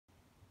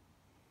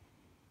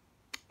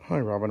Hi,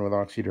 Robin with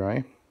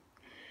Oxy-Dry,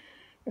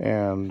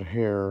 and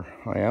here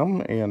I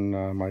am in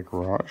my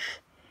garage,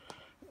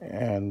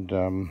 and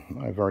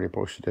I've already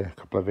posted a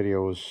couple of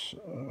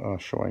videos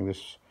showing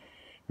this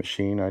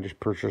machine. I just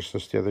purchased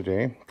this the other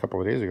day, a couple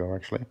of days ago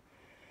actually,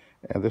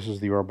 and this is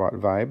the Orbot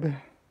Vibe,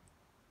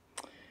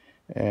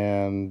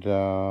 and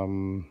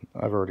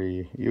I've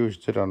already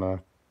used it on a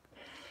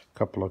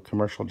couple of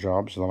commercial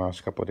jobs in the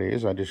last couple of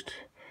days. I just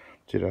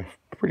did a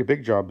pretty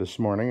big job this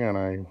morning, and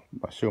I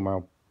assume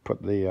I'll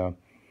put the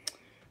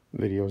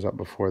videos up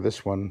before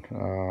this one.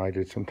 I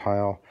did some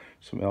tile,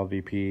 some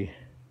LVP,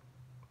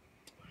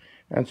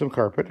 and some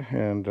carpet,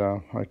 and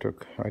I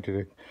did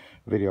a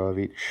video of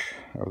each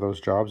of those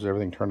jobs.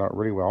 Everything turned out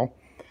really well,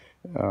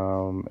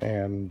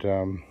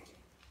 the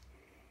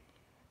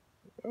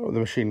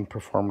machine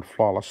performed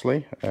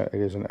flawlessly. It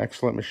is an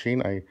excellent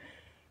machine. I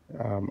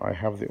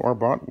have the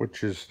Orbot,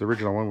 which is the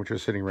original one, which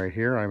is sitting right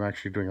here. I'm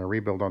actually doing a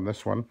rebuild on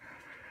this one.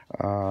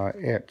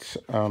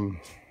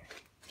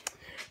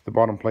 The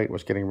bottom plate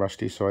was getting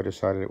rusty, so I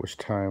decided it was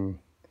time.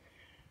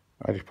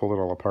 I just pulled it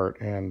all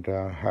apart, and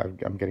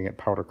I'm getting it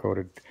powder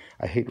coated.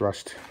 I hate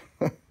rust,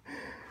 and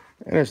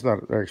it's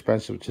not very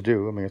expensive to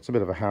do. I mean, it's a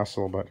bit of a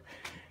hassle, but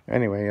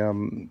anyway,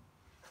 and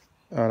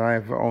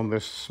I've owned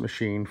this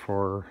machine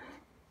for,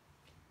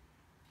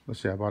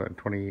 let's see, I bought it in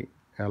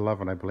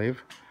 2011, I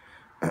believe,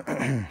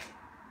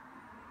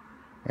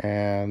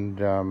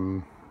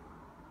 and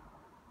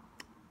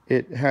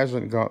it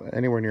hasn't got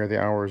anywhere near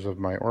the hours of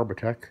my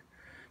Orbotech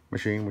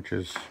machine, which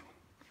is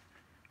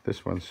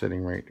this one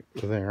sitting right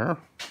there.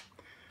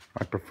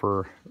 I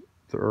prefer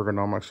the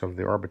ergonomics of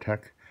the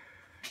Orbotech,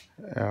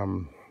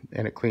 and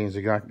it cleans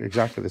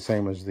exactly the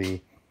same as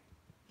the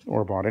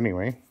Orbot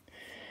anyway.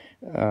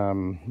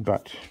 I'm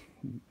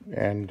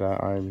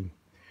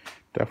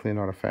definitely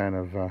not a fan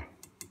of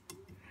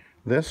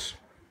this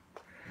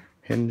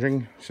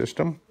hinging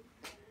system.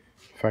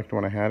 In fact,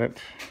 when I had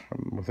it,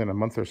 within a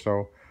month or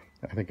so,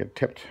 I think it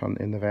tipped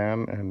in the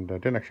van, and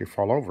didn't actually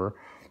fall over,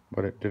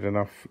 but it did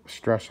enough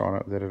stress on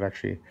it that it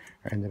actually,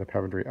 I ended up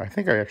having to, I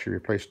think I actually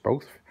replaced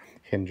both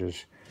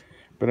hinges.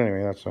 But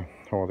anyway, that's a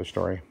whole other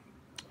story.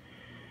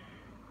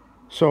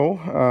 So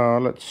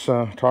let's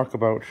talk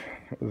about,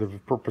 the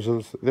purpose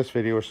of this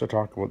video is to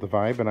talk about the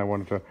Vibe, and I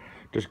wanted to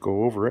just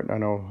go over it. I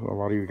know a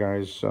lot of you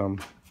guys, are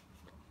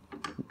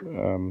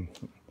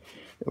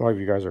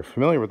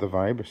familiar with the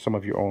Vibe. Some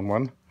of you own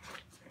one,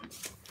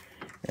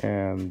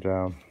 and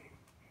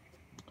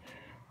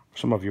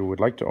some of you would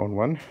like to own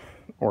one,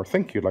 or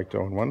think you'd like to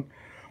own one,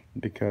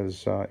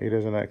 because it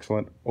is an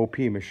excellent OP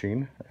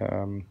machine.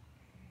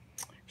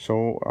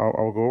 So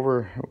I'll go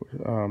over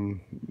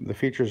the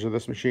features of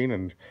this machine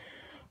and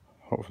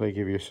hopefully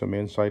give you some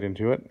insight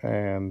into it,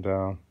 and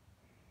I'll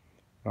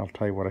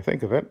tell you what I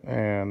think of it.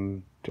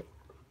 And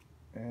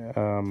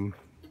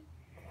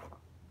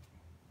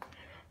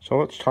so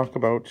let's talk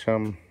about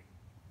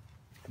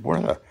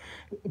one of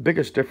the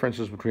biggest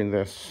differences between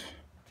this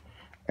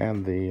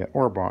and the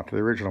Orbot, the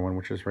original one,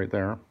 which is right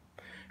there,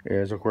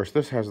 is, of course,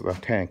 this has the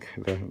tank,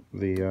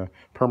 the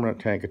permanent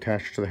tank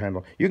attached to the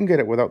handle. You can get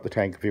it without the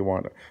tank if you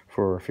want it,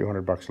 for a few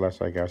 $100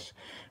 less, I guess,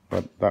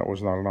 but that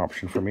was not an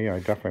option for me. I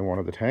definitely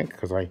wanted the tank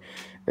because I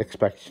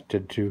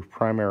expected to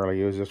primarily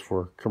use this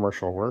for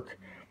commercial work,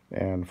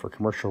 and for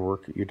commercial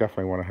work you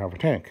definitely want to have a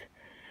tank.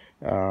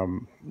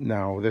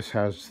 Now this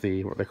has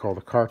what they call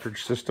the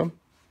cartridge system,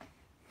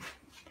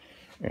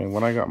 and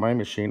when I got my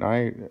machine,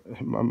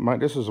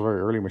 this is a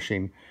very early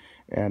machine,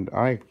 and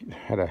I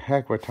had a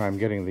heck of a time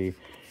getting the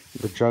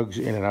jugs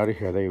in and out of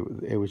here.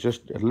 It was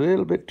just a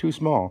little bit too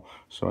small,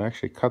 so I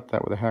actually cut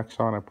that with a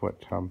hacksaw, and I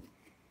put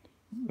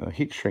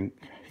heat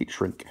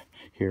shrink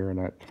here, and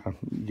that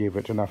gave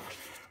it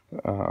enough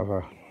of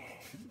a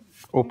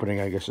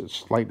opening. I guess it's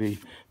slightly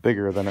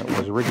bigger than it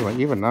was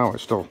originally. Even now,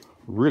 it's still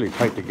really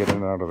tight to get in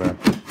and out of there.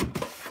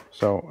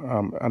 So,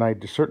 and I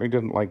certainly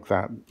didn't like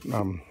that.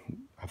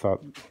 I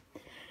thought,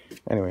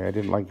 anyway, I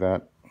didn't like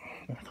that.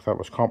 I thought it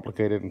was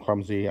complicated and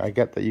clumsy. I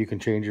get that you can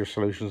change your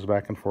solutions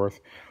back and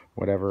forth,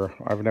 whatever.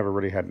 I've never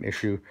really had an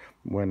issue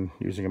when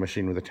using a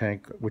machine with a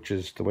tank, which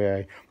is the way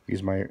I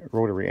use my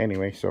rotary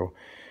anyway. So,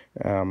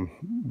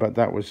 but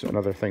that was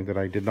another thing that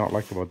I did not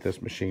like about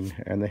this machine,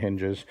 and the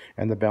hinges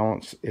and the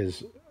balance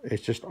it's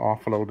just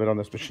off a little bit on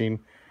this machine.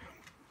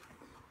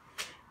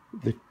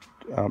 It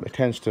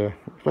tends to,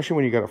 especially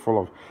when you get it full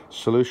of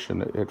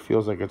solution, it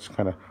feels like it's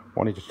kind of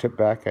wanting to tip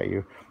back at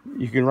you.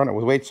 You can run it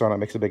with weights on, it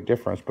makes a big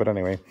difference. But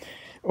anyway,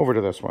 over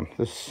to this one.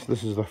 This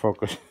is the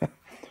focus.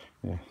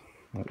 Yeah,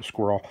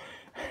 squirrel.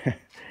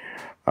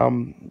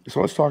 So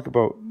let's talk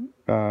about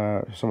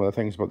some of the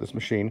things about this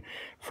machine.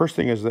 First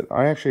thing is that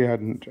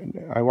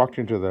I walked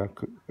into the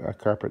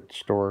carpet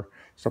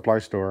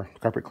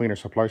cleaner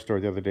supply store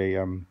the other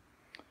day,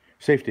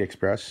 Safety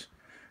Express,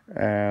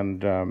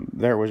 and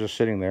there it was, just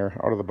sitting there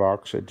out of the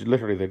box.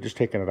 Literally, they'd just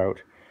taken it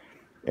out,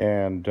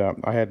 and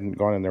I hadn't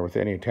gone in there with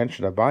any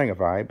intention of buying a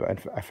Vibe.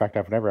 In fact,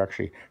 I've never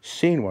actually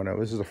seen one.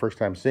 This is the first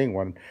time seeing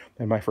one,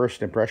 and my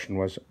first impression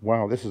was,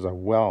 wow, this is a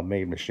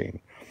well-made machine.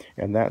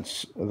 And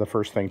that's the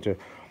first thing to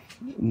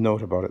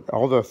note about it.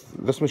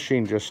 This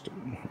machine just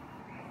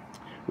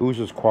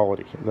oozes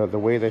quality. The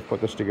way they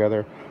put this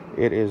together,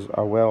 it is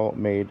a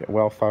well-made,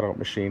 well-thought-out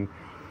machine,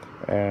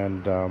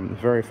 and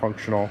very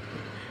functional,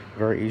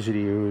 very easy to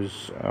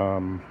use,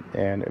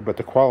 but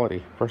the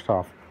quality, first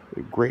off,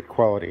 great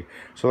quality.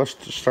 So let's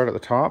just start at the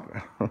top.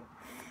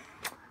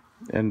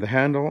 And the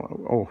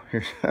handle, oh,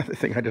 here's the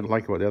thing I didn't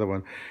like about the other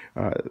one.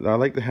 I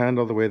like the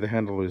handle, the way the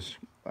handle is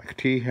like a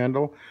T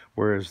handle,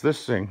 whereas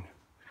this thing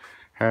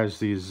has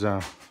these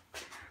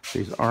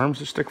arms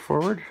that stick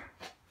forward,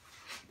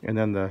 and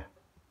then I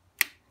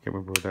can't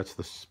remember what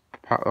that's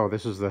oh,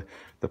 this is the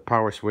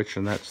power switch,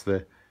 and that's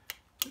the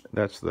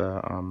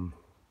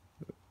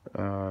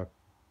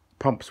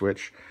pump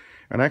switch.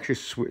 And I actually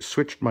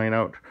switched mine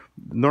out.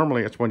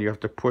 Normally it's when you have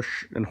to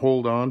push and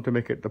hold on to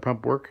make the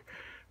pump work.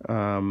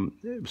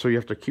 So you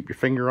have to keep your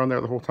finger on there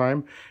the whole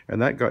time,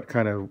 and that got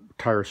kind of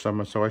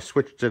tiresome, and so I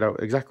switched it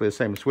out. Exactly the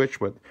same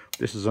switch, but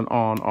this is an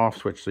on-off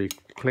switch, so you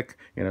click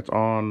and it's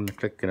on,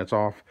 click and it's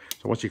off.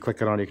 So once you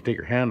click it on, you can take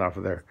your hand off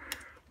of there.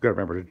 You gotta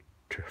remember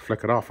to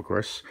flick it off, of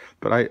course.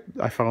 But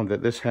I found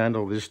that this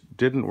handle just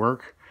didn't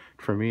work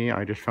for me.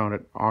 I just found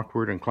it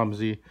awkward and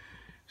clumsy.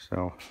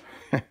 So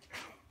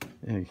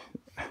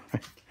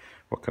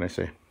what can I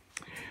say?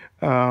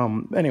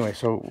 Anyway,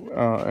 so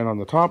and on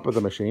the top of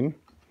the machine,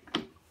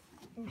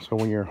 so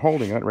when you're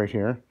holding it right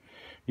here,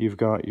 you've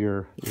got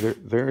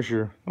there's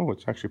your, oh,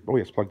 it's actually, oh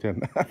yeah, it's plugged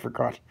in. I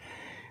forgot.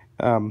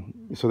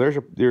 So there's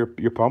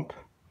your pump.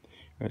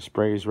 It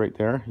sprays right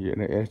there.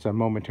 It's a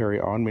momentary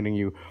on, meaning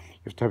you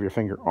have to have your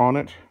finger on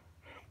it,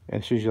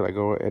 and as soon as you let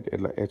go,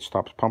 it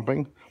stops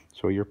pumping.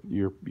 So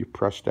you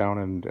press down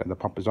and the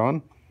pump is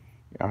on.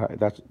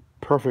 That's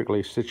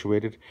perfectly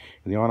situated.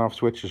 And the on-off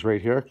switch is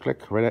right here.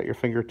 Click right at your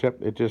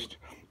fingertip. It just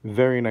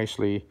very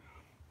nicely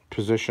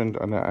positioned,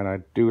 and I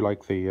do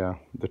like the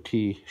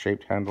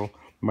T-shaped handle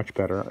much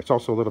better. It's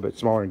also a little bit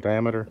smaller in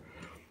diameter,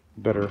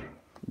 better,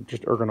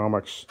 just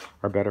ergonomics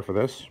are better for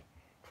this.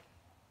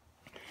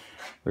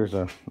 There's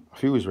a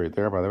fuse right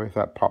there, by the way.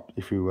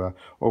 If you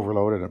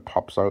overload it, it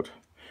pops out.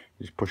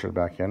 You just push it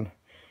back in.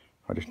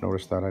 I just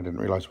noticed that. I didn't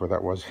realize where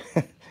that was.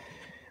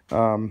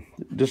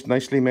 Just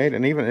nicely made,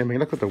 and even, I mean,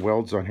 look at the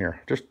welds on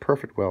here. Just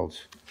perfect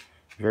welds.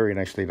 Very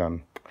nicely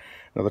done.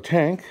 Now the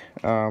tank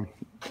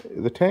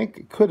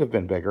could have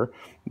been bigger,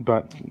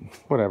 but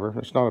whatever,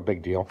 it's not a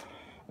big deal.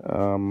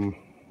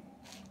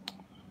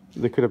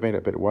 They could have made it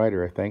a bit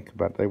wider, I think,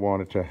 but they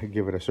wanted to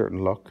give it a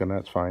certain look, and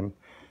that's fine.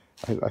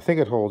 I think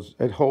it holds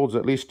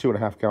at least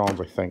 2.5 gallons,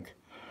 I think.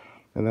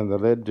 And then the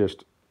lid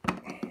just,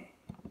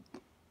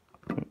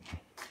 okay,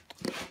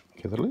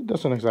 the lid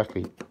doesn't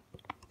exactly,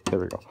 there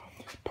we go.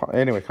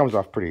 Anyway, it comes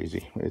off pretty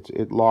easy.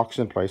 It locks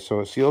in place, so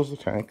it seals the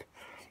tank,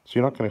 so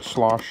you're not going to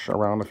slosh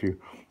around if you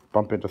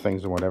bump into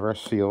things and whatever.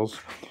 Seals,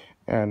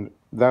 and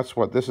that's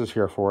what this is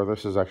here for.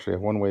 This is actually a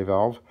one-way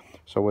valve,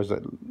 so as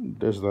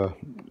the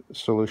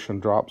solution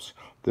drops,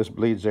 this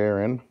bleeds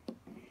air in.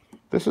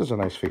 This is a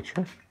nice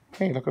feature.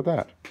 Hey, look at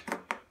that.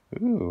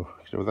 Ooh,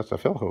 so that's a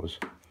fill hose.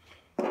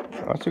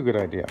 That's a good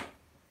idea.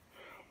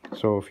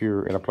 So if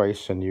you're in a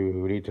place and you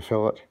need to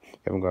fill it, you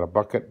haven't got a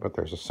bucket, but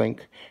there's a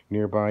sink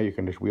nearby, you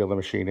can just wheel the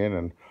machine in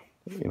and,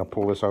 you know,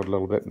 pull this out a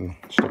little bit and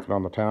stick it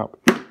on the tap.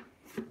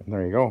 And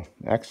there you go.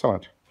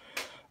 Excellent.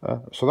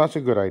 So that's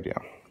a good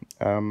idea.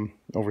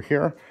 Over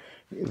here,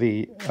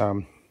 the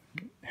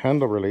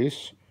handle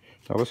release.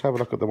 Now let's have a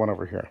look at the one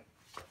over here.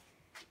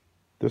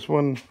 This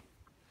one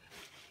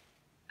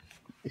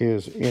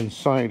is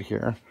inside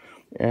here.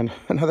 And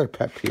another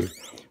pet peeve.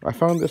 I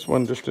found this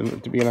one just to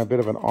be in a bit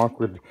of an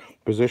awkward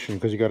position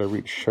because you got to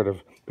reach sort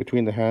of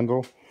between the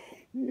handle.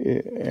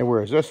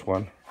 Whereas this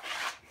one,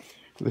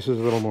 this is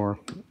a little more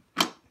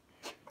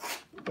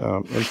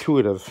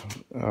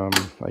intuitive,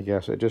 I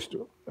guess. I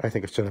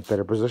think it's in a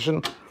better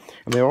position.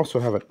 And they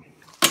also have it,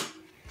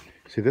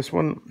 see, this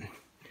one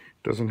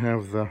doesn't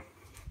have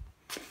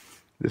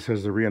this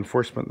has the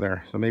reinforcement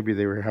there. So maybe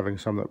they were having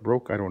some that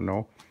broke, I don't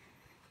know.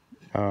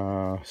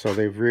 So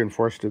they've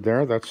reinforced it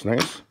there, that's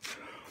nice.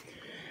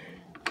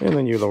 And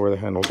then you lower the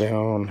handle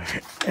down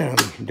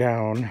and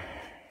down.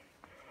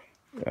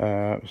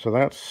 So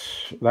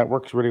that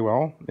works really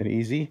well and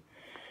easy.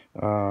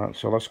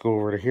 So let's go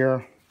over to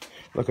here,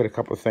 look at a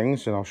couple of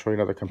things, and I'll show you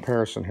another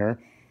comparison here.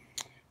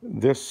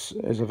 This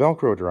is a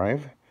Velcro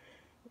drive,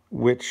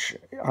 which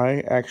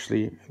I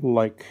actually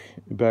like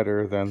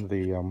better than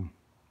the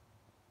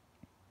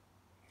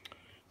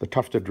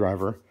tufted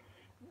driver.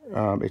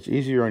 It's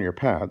easier on your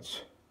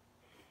pads,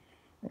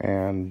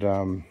 and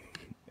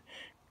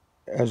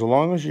as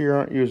long as you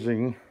aren't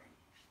using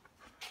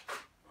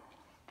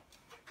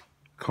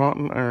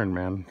cotton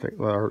Ironman,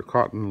 or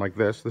cotton like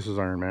this is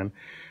Ironman.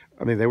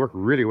 I mean, they work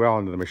really well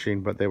into the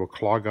machine, but they will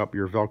clog up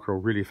your Velcro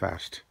really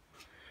fast.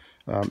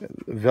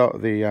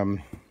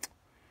 The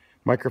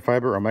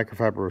microfiber or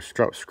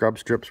microfiber scrub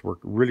strips work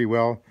really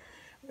well,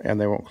 and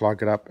they won't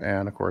clog it up.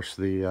 And of course,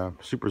 the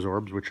Super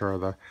Zorbs, which are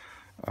the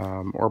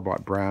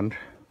Orbot brand.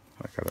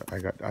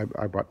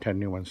 I bought 10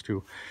 new ones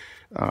too.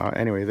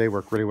 Anyway, they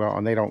work really well,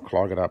 and they don't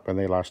clog it up, and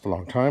they last a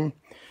long time.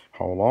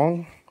 How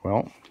long?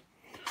 Well,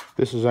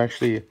 this is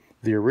actually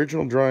the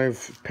original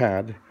drive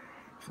pad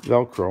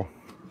Velcro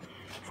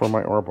for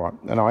my Orbot.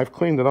 And now I've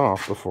cleaned it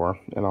off before,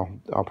 and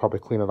I'll probably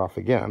clean it off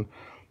again,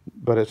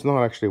 but it's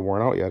not actually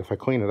worn out yet. If I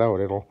clean it out,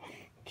 it'll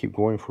keep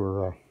going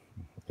for,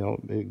 it'll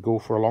go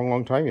for a long,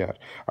 long time yet.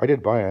 I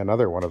did buy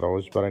another one of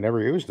those, but I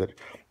never used it.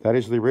 That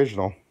is the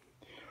original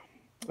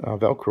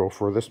Velcro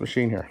for this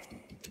machine here.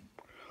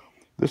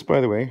 This,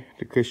 by the way,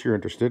 in case you're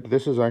interested,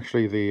 this is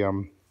actually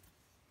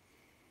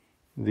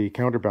the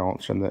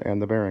counterbalance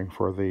and the bearing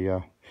for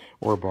the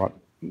Orbot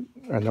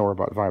and the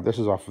Orbot Vibe. This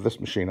is off of this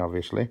machine,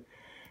 obviously,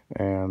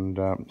 and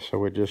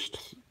so it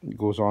just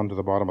goes on to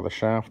the bottom of the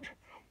shaft.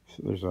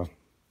 So there's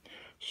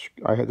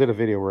I did a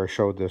video where I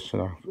showed this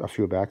a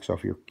few back, so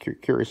if you're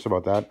curious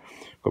about that,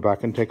 go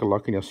back and take a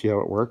look, and you'll see how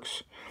it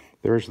works.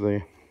 There's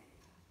the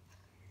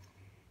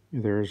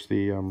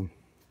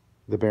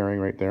bearing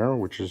right there,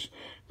 which is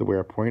the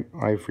wear point.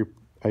 I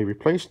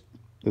replaced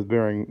the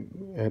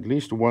bearing at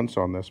least once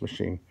on this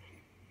machine,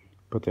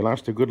 but they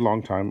last a good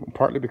long time,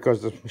 partly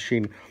because this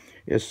machine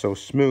is so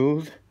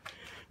smooth.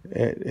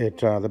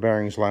 The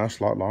bearings last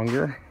a lot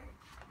longer.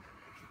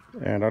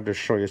 And I'll just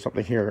show you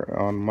something here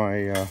on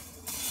my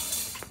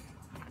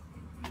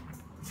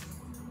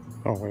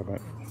oh, wait a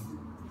minute.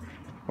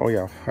 Oh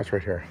yeah, that's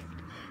right here.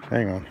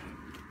 Hang on.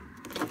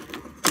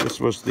 This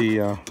was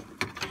the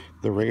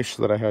race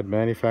that I had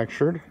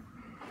manufactured,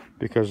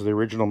 because the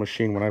original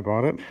machine, when I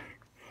bought it,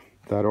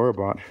 that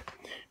Orbot,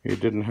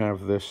 it didn't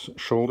have this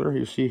shoulder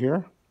you see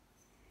here.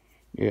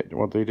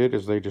 What they did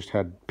is they just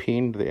had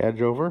peened the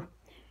edge over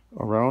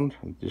around,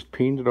 just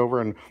peened it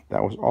over, and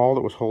that was all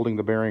that was holding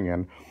the bearing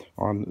in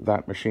on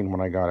that machine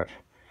when I got it.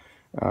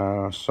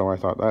 So I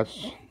thought,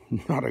 that's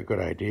not a good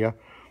idea.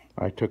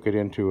 I took it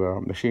into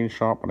a machine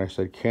shop and I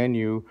said, can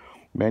you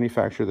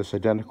manufacture this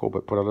identical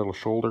but put a little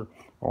shoulder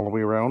all the way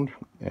around?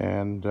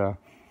 And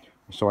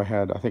so I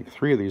had, I think,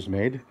 3 of these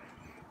made,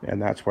 and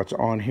that's what's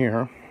on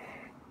here.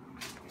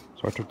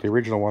 So I took the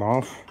original one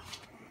off,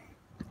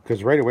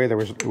 because right away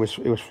it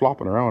was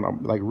flopping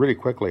around like really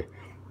quickly.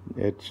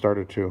 It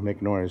started to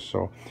make noise,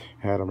 so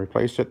I had to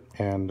replace it,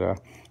 and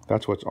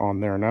that's what's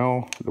on there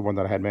now, the one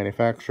that I had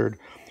manufactured.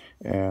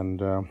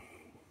 And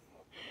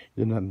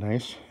isn't that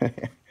nice?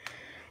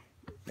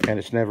 And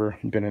it's never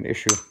been an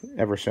issue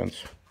ever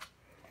since.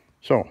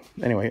 So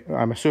anyway,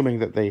 I'm assuming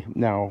that they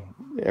now,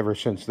 ever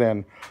since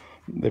then,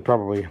 they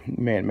probably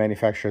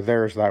manufacture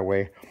theirs that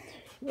way.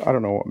 I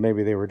don't know,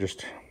 maybe they were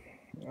just,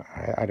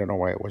 I don't know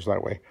why it was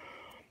that way,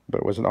 but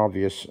it was an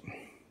obvious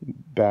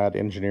bad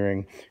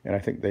engineering, and I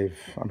think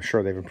I'm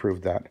sure they've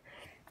improved that.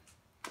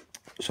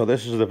 So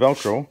this is the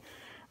Velcro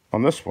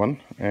on this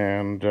one,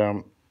 and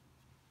I'm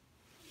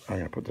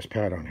going to put this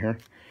pad on here.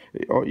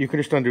 Oh, you can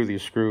just undo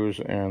these screws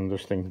and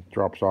this thing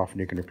drops off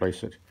and you can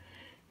replace it.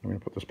 I'm going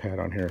to put this pad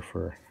on here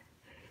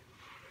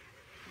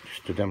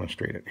just to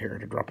demonstrate it here,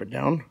 to drop it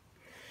down.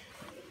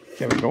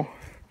 There we go.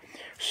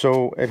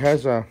 So it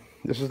has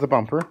this is the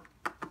bumper,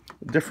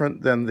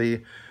 different than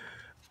the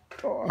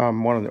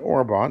one on the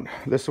Orbot.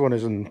 This one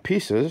is in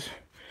pieces.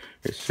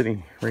 It's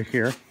sitting right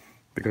here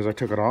because I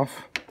took it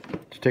off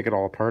to take it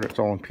all apart. It's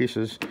all in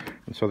pieces,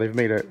 and so they've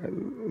made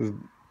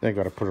they've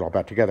got to put it all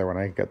back together when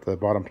I get the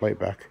bottom plate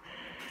back.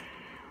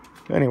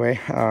 Anyway,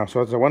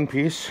 so it's a one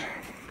piece,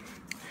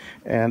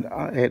 and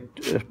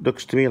it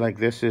looks to me like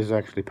this is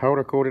actually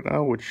powder coated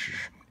now,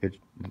 which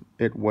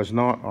it was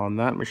not on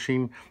that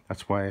machine.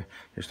 That's why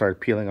it started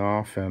peeling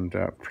off, and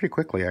pretty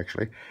quickly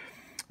actually,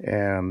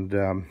 and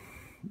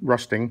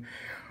rusting.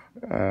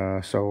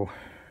 So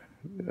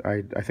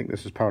I think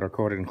this is powder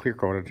coated and clear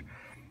coated.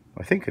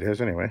 I think it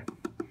is anyway.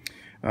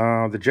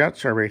 The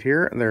jets are right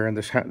here. They're in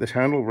this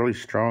handle, really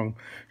strong,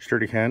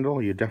 sturdy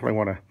handle. You definitely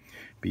want to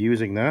be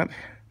using that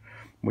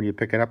when you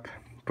pick it up,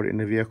 put it in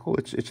the vehicle.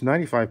 It's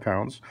 95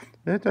 pounds.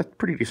 That's a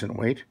pretty decent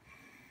weight.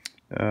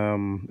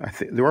 I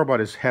think the Orbot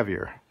is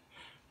heavier.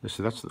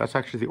 That's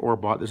actually the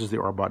Orbot. This is the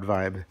Orbot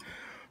Vibe.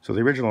 So the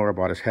original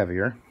Orbot is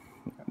heavier,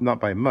 not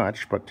by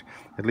much, but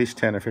at least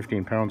 10 or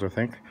 15 pounds, I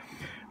think.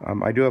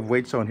 I do have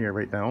weights on here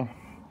right now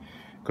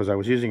because I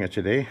was using it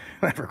today.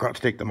 I forgot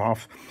to take them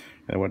off,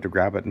 and I went to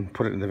grab it and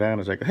put it in the van. I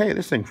was like, hey,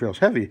 this thing feels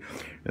heavy.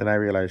 And I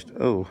realized,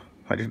 oh,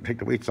 I didn't take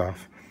the weights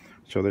off.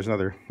 So there's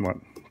another, what,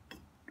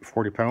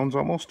 40 pounds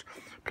almost,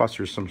 plus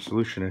there's some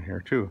solution in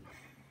here too.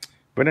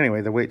 But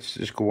anyway, the weights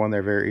just go on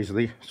there very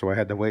easily. So I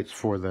had the weights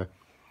for the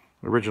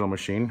original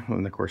machine,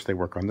 and of course they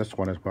work on this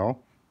one as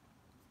well.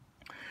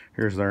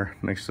 Here's their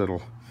nice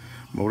little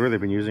motor they've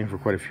been using for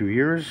quite a few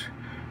years,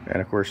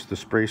 and of course the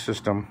spray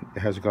system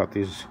has got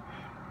these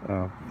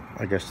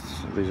I guess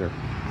these are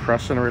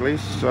press and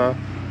release.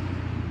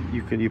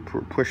 You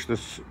push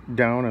this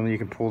down and then you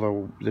can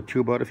pull the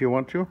tube out if you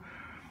want to.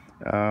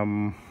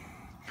 And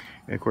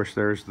of course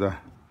there's the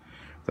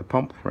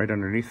pump right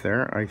underneath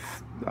there.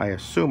 I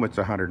assume it's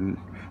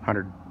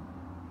 100,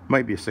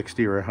 might be a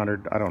 60 or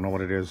 100, I don't know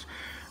what it is.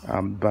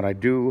 But I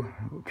do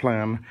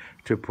plan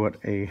to put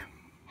a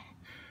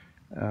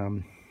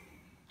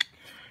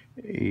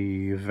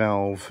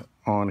valve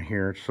on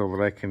here so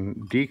that I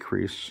can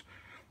decrease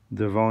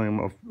the volume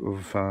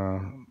of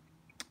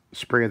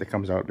spray that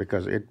comes out,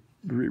 because it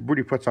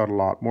really puts out a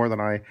lot more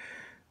than I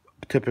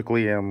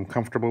typically am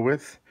comfortable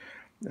with.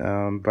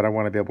 But I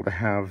want to be able to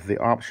have the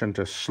option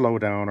to slow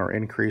down or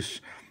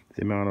increase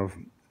the amount of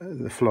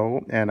the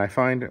flow. And I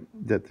find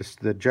that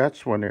the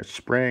jets, when they're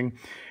spraying,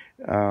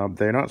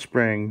 they're not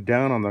spraying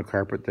down on the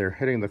carpet, they're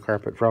hitting the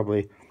carpet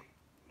probably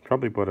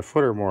about a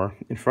foot or more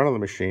in front of the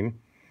machine,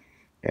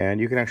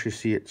 and you can actually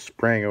see it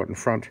spraying out in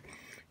front.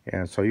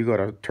 And so you got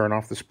to turn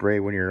off the spray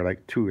when you're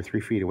like 2 or 3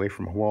 feet away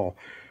from a wall,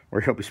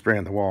 or you'll be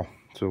spraying the wall.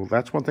 So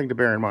that's one thing to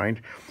bear in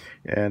mind.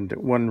 And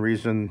one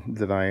reason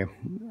that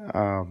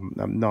I'm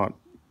not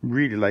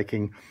really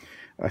liking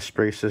a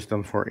spray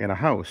system for in a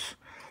house,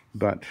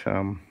 but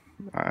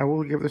I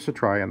will give this a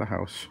try in the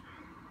house.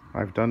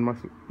 I've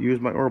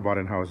used my Orbot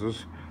in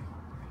houses,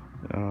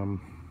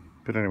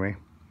 but anyway,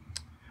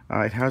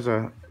 it has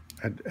an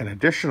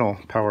additional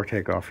power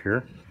takeoff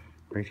here,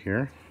 right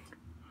here.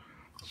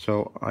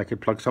 So I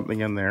could plug something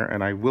in there,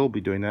 and I will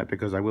be doing that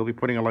because I will be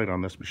putting a light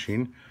on this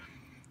machine.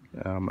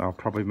 I'll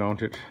probably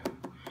mount it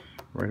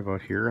right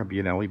about here. It'll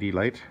be an LED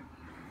light,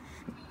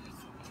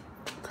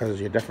 because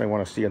you definitely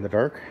want to see in the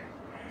dark.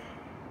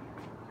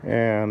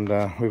 And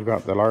we've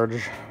got the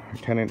large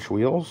 10-inch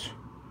wheels.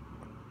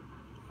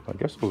 I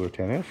guess those are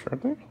 10-inch,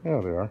 aren't they?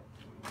 Yeah, they are.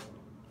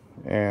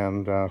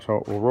 And so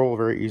it will roll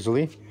very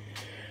easily.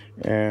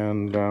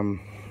 And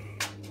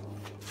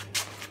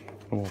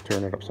we'll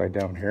turn it upside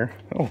down here.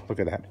 Oh, look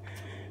at that.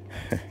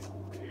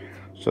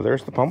 So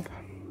there's the pump.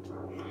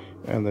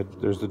 And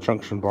there's the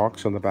junction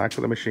box on the back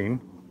of the machine.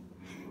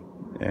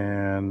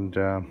 And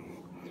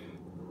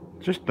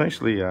just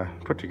nicely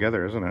put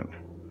together, isn't it?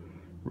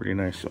 Really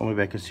nice. Only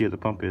way I can see what the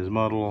pump is.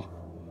 Model.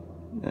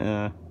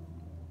 Can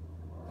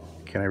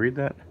I read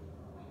that?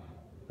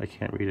 I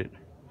can't read it.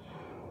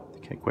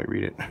 I can't quite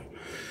read it.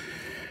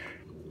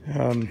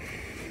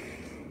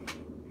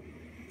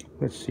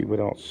 Let's see what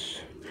else.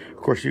 Of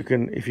course, you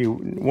can, if you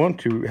want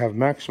to have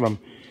maximum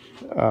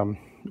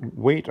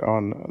weight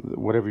on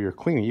whatever you're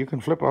cleaning, you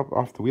can flip up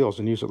off the wheels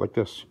and use it like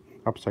this,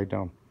 upside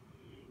down.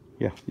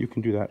 Yeah, you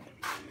can do that.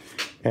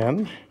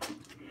 And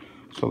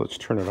so let's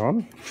turn it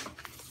on.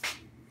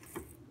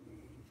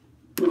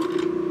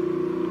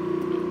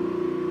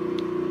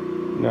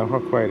 Now, how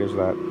quiet is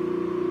that?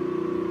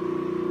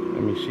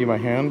 Let me see my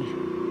hand.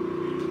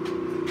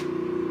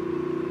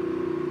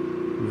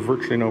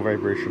 Virtually no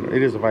vibration.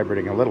 It is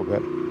vibrating a little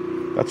bit.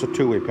 That's a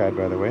two-way pad,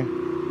 by the way.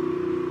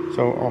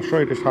 So I'll show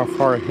you just how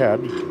far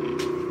ahead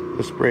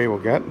the spray will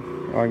get.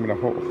 I'm going to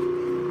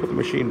put the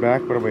machine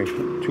back, what are we,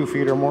 2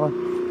 feet or more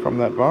from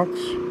that box.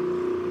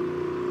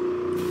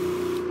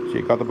 So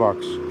you got the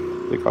box.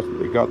 They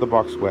got the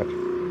box wet.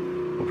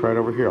 We'll try it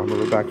over here. I'll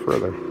move it back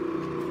further.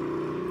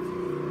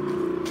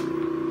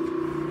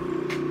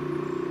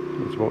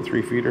 It's about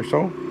 3 feet or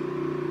so.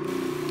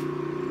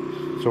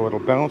 So it'll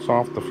bounce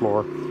off the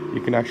floor. You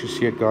can actually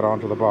see it got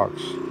onto the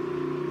box.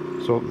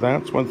 So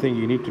that's one thing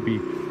you need to be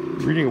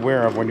really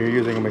aware of when you're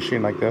using a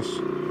machine like this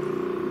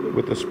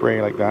with the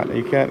spray like that.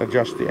 You can't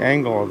adjust the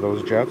angle of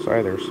those jets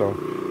either, so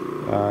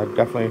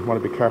definitely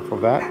want to be careful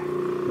of that.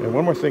 And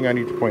one more thing I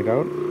need to point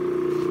out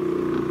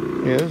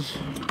is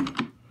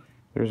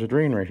there's a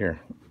drain right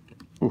here.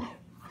 Ooh.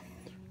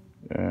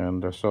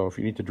 And so if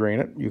you need to drain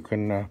it, you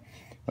can,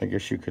 I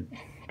guess you could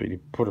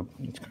put a,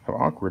 it's kind of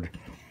awkward,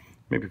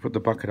 maybe put the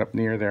bucket up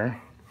near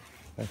there.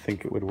 I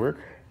think it would work.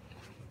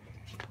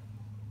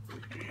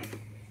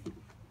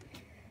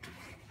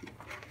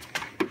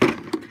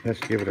 Let's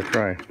give it a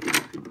try.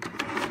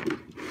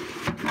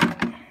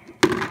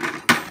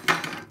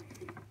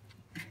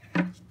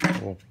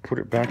 We'll put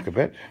it back a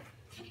bit.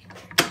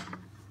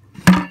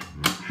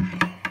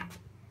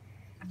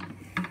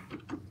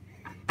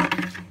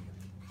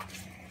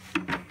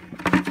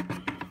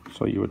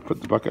 So you would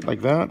put the bucket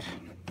like that.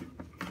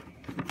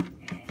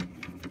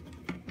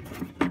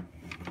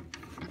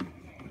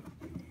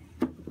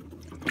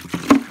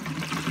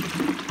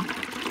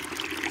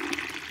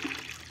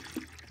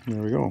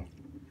 There we go.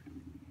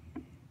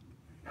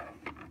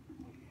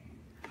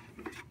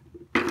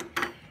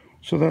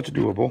 So that's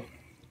doable.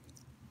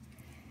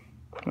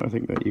 I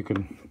think that we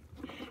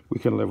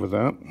can live with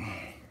that.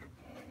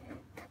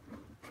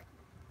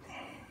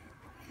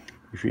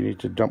 If you need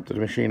to dump the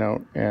machine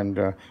out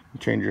and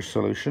change your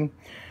solution,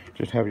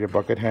 just have your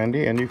bucket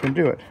handy and you can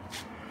do it.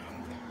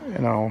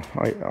 And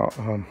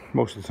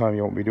most of the time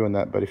you won't be doing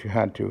that, but if you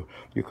had to,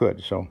 you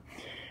could. So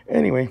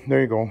anyway,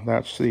 there you go.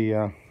 That's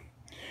the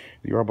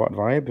Orbot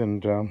Vibe,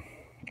 and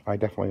I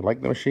definitely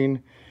like the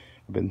machine.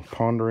 I've been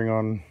pondering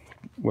on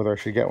whether I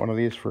should get one of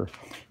these for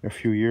a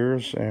few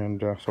years,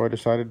 and so I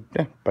decided,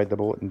 yeah, bite the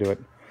bullet and do it.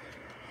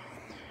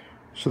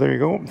 So there you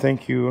go.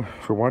 Thank you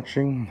for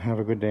watching. Have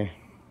a good day.